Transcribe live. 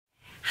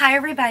Hi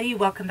everybody,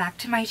 welcome back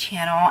to my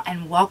channel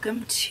and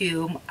welcome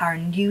to our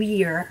new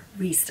year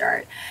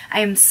restart. I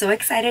am so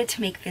excited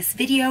to make this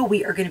video.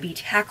 We are going to be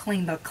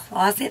tackling the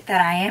closet that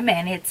I am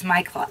in. It's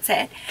my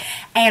closet,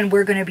 and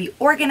we're going to be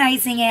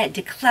organizing it,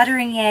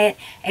 decluttering it,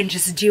 and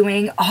just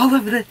doing all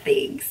of the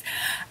things.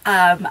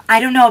 I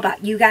don't know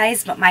about you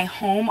guys, but my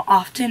home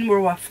often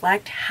will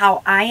reflect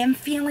how I am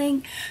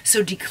feeling.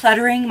 So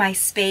decluttering my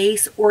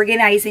space,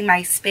 organizing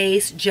my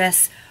space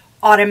just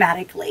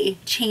automatically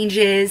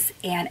changes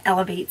and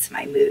elevates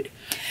my mood.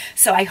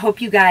 So I hope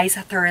you guys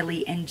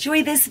thoroughly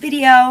enjoy this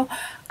video.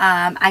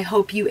 I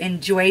hope you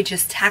enjoy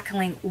just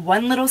tackling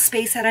one little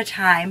space at a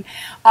time.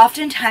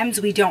 Oftentimes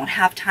we don't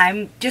have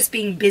time, just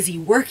being busy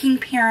working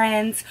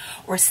parents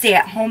or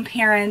stay-at-home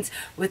parents,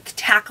 with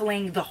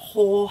tackling the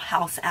whole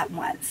house at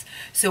once.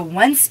 So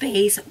one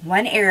space,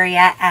 one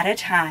area at a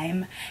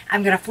time.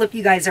 I'm going to flip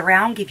you guys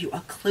around, give you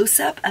a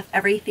close-up of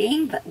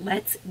everything, but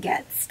let's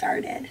get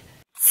started.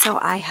 So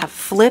I have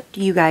flipped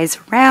you guys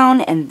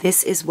around, and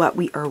this is what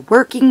we are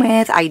working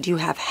with. I do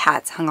have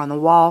hats hung on the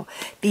wall.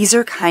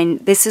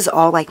 This is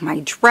all like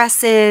my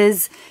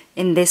dresses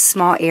in this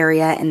small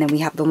area, and then we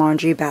have the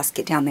laundry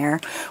basket down there.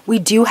 We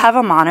do have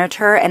a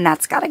monitor, and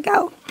that's got to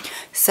go.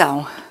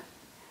 So,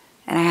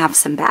 and I have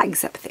some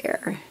bags up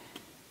there.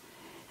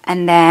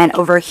 And then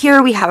over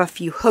here we have a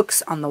few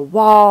hooks on the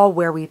wall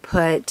where we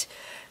put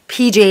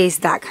PJs,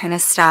 that kind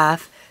of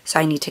stuff. So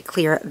I need to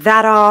clear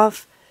that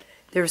off.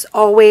 There's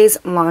always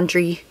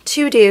laundry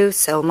to do,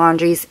 so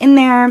laundry's in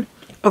there.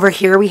 Over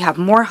here we have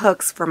more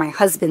hooks for my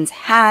husband's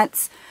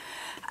hats.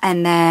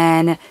 And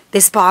then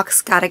this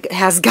box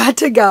has got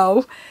to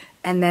go.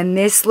 And then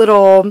this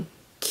little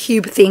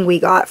cube thing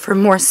we got for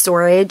more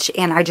storage,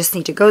 and I just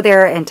need to go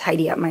there and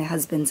tidy up my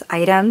husband's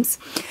items.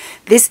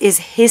 This is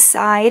his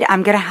side.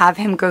 I'm going to have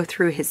him go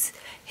through his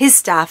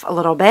stuff a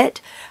little bit.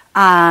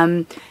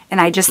 And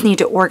I just need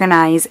to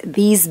organize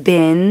these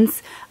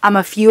bins.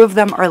 A few of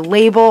them are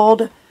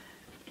labeled.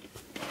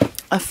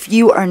 A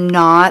few are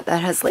not.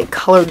 That has like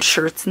colored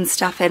shirts and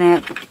stuff in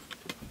it.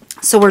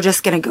 So we're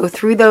just going to go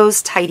through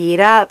those, tidy it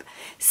up.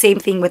 Same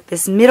thing with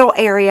this middle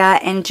area,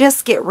 and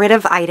just get rid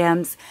of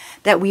items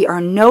that we are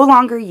no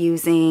longer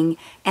using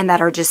and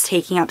that are just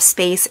taking up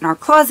space in our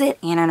closet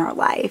and in our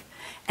life.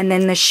 And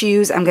then the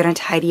shoes, I'm going to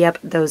tidy up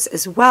those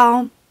as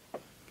well.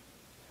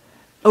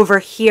 Over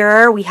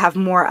here we have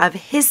more of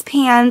his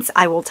pants.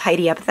 I will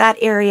tidy up that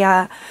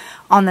area.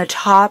 On the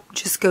top,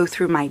 just go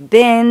through my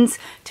bins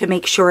to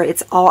make sure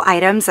it's all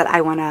items that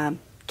I want to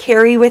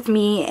carry with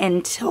me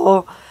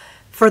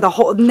for the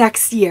whole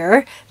next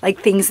year, like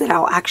things that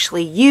I'll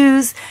actually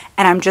use.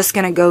 And I'm just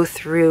going to go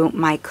through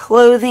my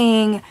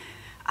clothing,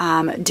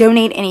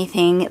 donate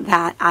anything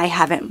that I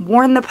haven't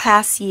worn the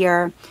past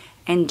year,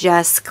 and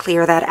just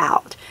clear that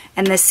out.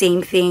 And the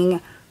same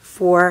thing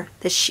for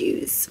the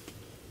shoes.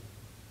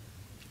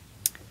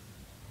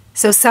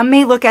 So some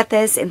may look at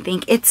this and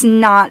think it's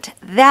not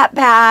that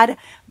bad,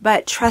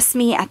 but trust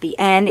me, at the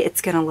end,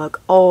 it's going to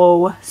look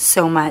oh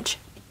so much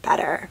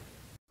better.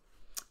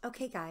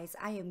 Okay guys,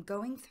 I am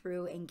going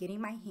through and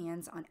getting my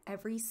hands on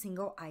every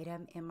single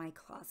item in my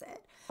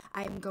closet.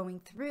 I am going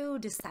through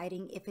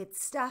deciding if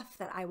it's stuff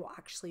that I will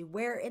actually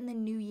wear in the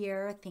new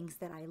year, things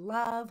that I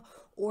love,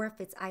 or if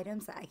it's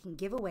items that I can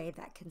give away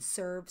that can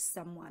serve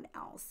someone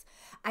else.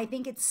 I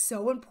think it's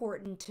so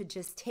important to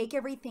just take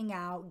everything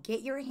out,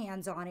 get your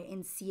hands on it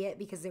and see it,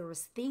 because there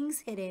was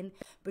things hidden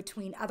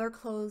between other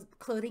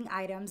clothing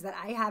items that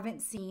I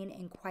haven't seen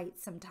in quite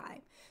some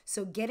time.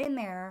 So get in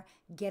there,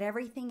 get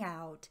everything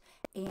out,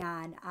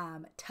 and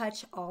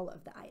touch all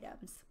of the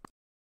items.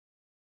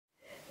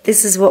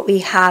 This is what we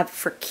have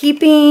for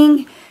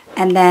keeping,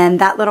 and then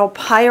that little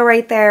pile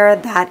right there,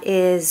 that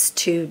is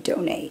to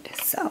donate.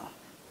 So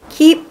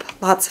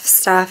keep lots of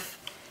stuff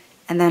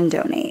and then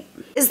donate.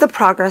 This is the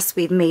progress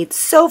we've made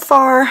so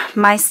far.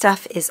 My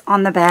stuff is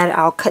on the bed.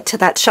 I'll cut to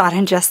that shot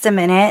in just a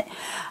minute.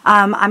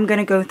 I'm going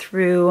to go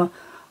through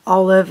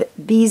all of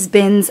these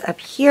bins up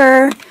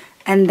here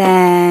and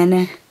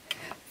then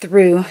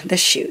through the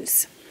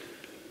shoes.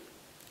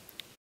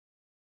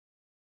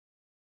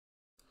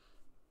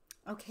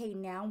 Okay,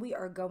 now we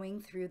are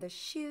going through the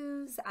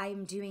shoes.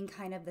 I'm doing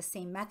kind of the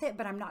same method,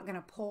 but I'm not going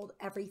to pull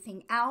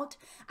everything out.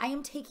 I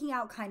am taking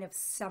out kind of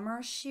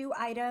summer shoe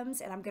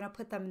items, and I'm going to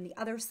put them in the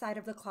other side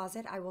of the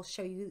closet. I will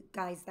show you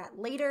guys that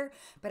later,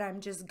 but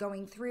I'm just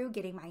going through,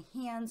 getting my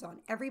hands on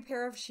every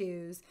pair of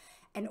shoes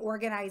and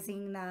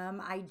organizing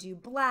them. I do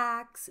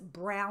blacks,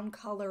 brown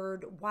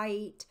colored,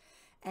 white,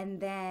 and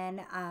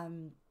then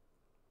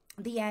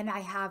the end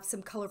I have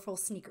some colorful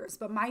sneakers,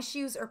 but my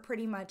shoes are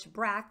pretty much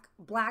black,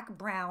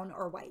 brown,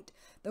 or white.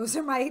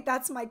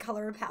 That's my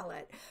color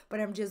palette. But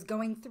I'm just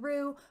going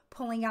through,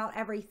 pulling out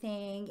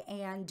everything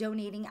and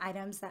donating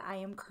items that I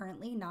am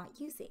currently not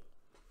using.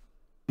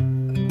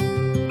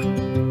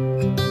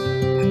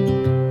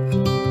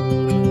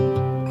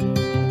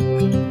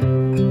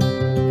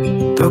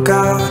 Look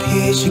out,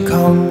 here she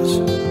comes,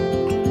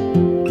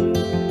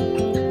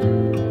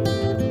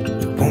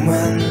 the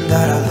woman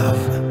that I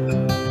love.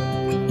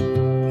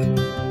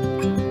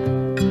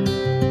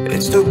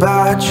 It's too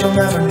bad she'll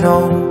never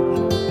know.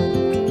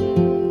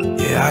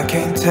 Yeah, I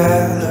can't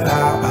tell her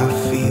how I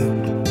feel,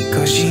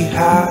 because she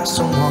has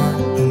someone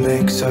who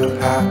makes her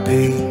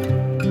happy.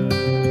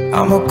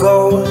 I'm a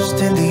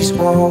ghost in these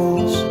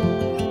walls,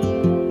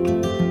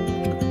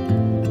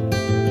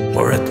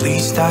 or at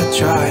least I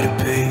try to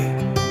be.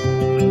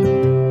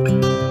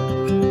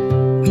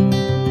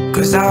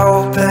 'Cause I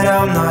hope that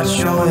I'm not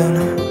showing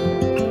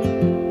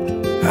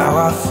how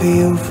I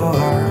feel for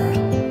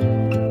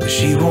her, but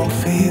she won't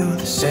feel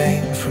the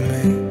same for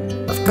me.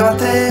 I've got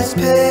this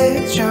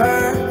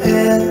picture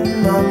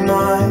in my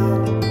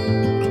mind.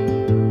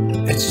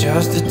 It's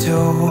just the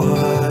two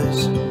of us,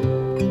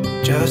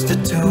 just the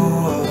two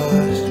of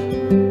us.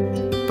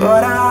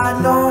 But I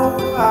know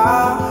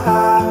I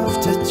have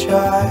to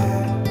try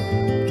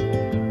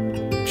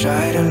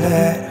to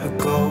let her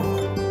go,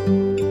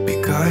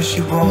 because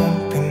she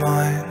won't be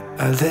mine.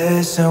 I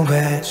listen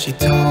when she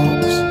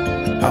talks,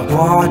 I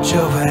watch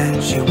her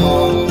when she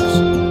walks.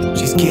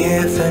 She's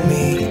giving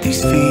me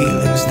these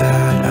feelings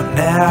that I've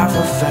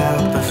never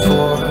felt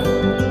before,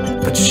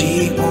 but she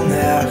will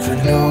never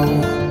know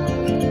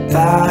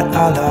that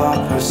I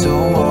love her so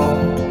well.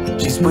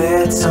 She's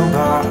with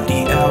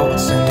somebody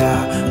else and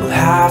I will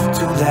have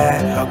to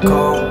let her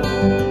go.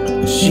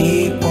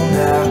 She will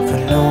never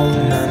know,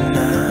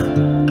 nah-nah,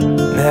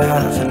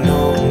 never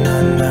know,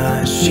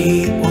 nah-nah.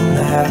 She will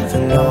never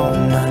know,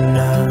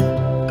 nah-nah,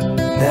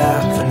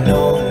 never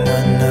know,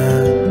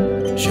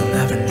 nah-nah. She'll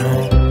never know.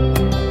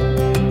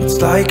 It's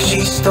like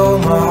she stole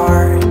my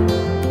heart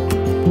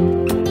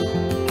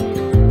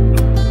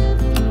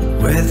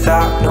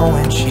without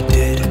knowing she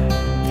did.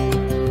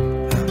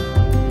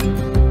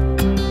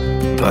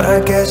 But I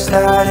guess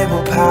that it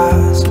will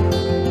pass.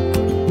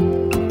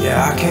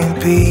 Yeah, I can't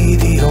be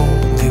the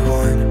only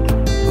one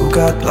who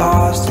got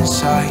lost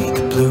inside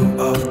the blue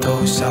of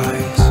those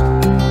eyes.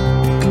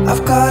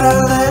 I've gotta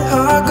let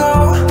her go,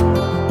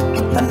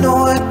 I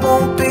know it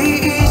won't be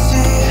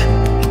easy.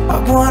 I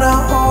wanna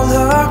hold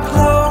her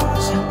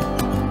close,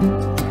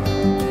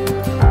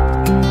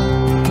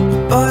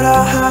 but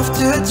I have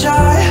to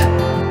try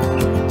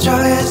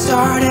as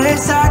hard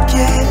as I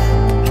can,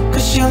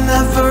 'cause she'll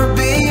never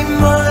be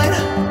mine.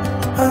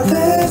 I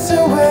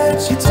listen when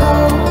she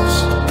talks,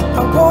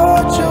 I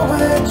watch her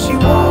when she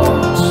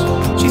walks.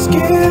 She's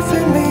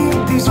giving me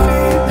these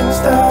feelings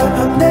that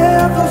I've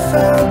never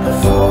felt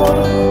before.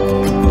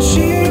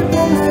 She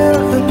will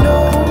never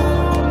know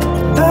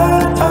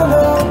that I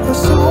love her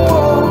so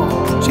well.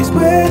 She's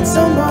with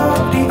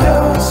somebody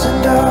else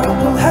and I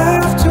will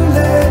have to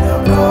let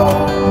her go.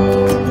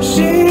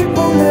 She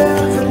will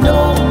never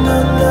know,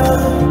 nah-nah,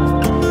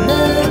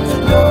 never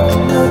know,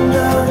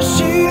 nah-nah.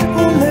 She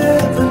will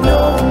never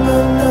know,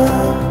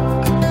 nah-nah,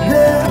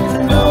 never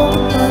know,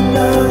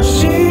 nah-nah.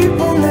 She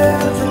will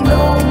never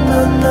know,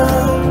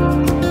 nah-nah,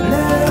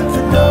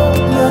 never know,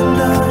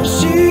 nah-nah.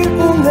 She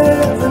will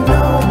never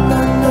know,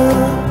 nah-nah,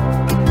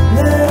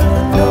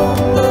 never know,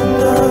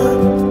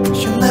 nah-nah.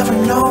 She'll never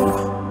know.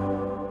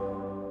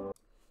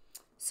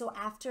 So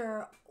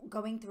after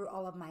going through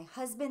all of my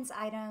husband's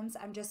items,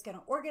 I'm just going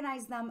to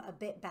organize them a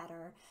bit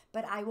better,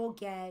 but I will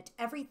get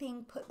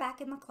everything put back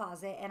in the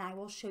closet and I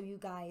will show you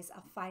guys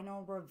a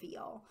final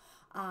reveal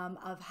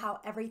of how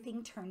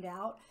everything turned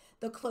out.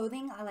 The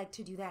clothing, I like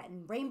to do that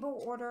in rainbow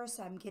order,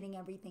 so I'm getting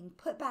everything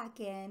put back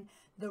in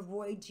the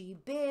Roy G.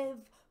 Biv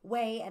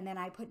way, and then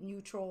I put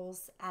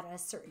neutrals at a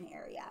certain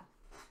area.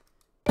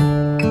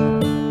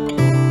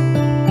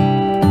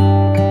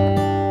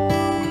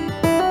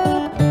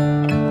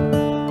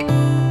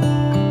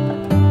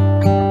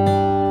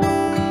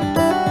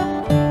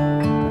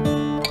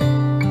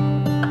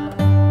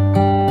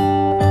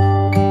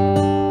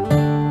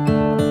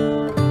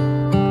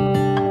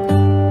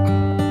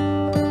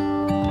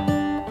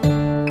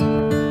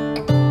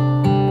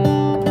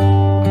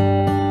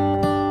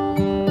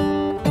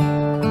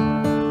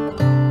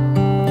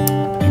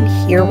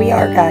 Here we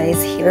are,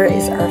 guys. Here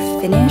is our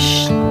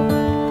finished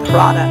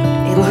product.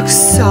 It looks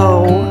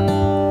so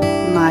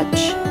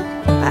much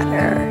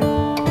better.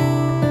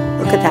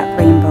 Look at that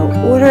rainbow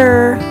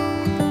order.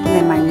 And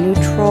then my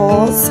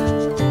neutrals.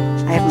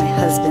 I have my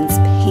husband's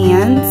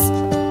pants.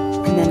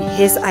 And then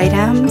his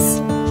items.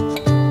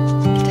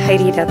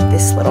 Tidied up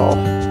this little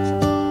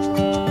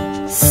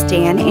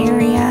stand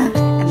area.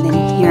 And then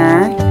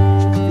here.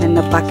 And then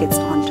the buckets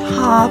on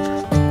top.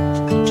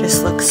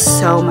 Just looks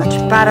so much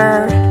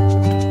better.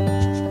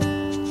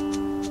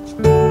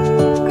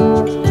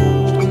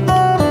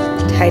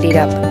 Tidied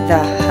up the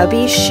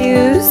hubby's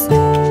shoes.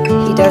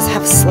 He does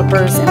have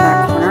slippers in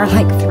that corner,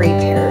 like 3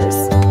 pairs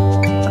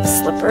of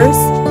slippers.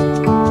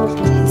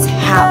 His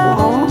hat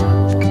wall.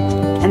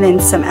 And then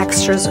some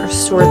extras are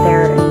stored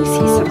there, and you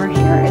see some are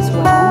here as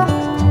well.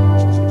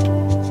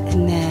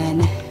 And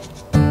then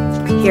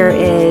here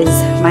is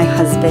my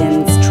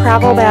husband's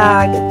travel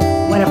bag.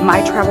 One of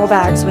my travel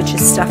bags, which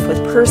is stuffed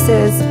with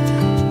purses.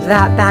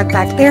 That bag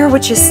back there,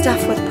 which is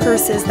stuffed with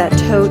purses, that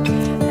tote.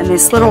 And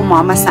this little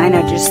mama sign,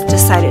 I just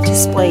decided to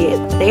display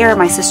it there.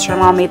 My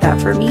sister-in-law made that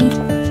for me.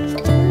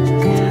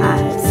 It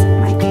has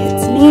my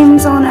kids'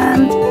 names on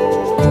them.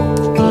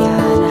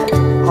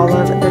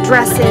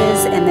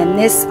 dresses, and then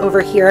this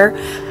over here.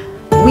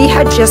 We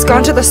had just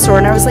gone to the store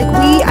and I was like,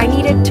 I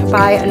needed to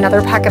buy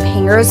another pack of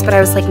hangers, but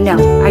I was like,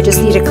 no, I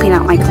just need to clean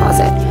out my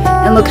closet.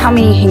 And look how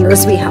many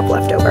hangers we have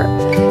left over.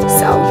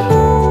 So,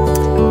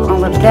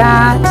 all of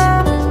that,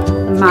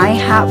 my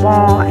hat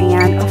wall,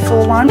 and a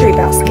full laundry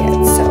basket.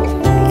 So,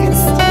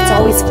 because it's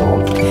always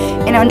full.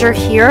 And under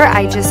here,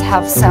 I just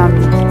have some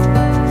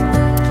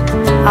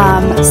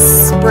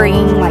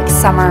spring, like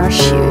summer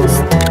shoes,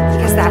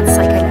 because that's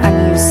like an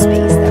unused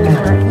space that we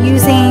weren't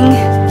using.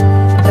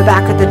 The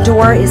back of the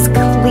door is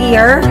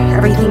clear.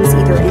 Everything's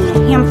either in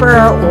the hamper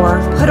or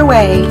put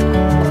away.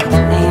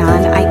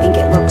 And I think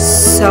it looks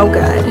so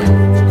good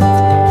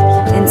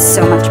and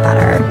so much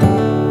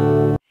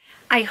better.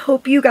 I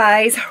hope you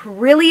guys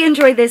really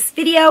enjoyed this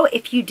video.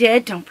 If you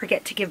did, don't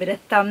forget to give it a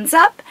thumbs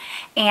up.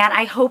 And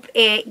I hope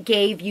it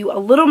gave you a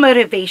little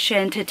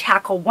motivation to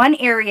tackle one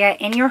area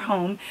in your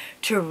home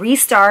to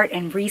restart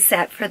and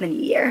reset for the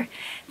new year.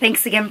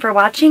 Thanks again for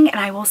watching, and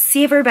I will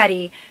see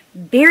everybody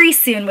very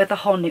soon with a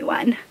whole new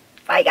one.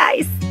 Bye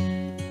guys.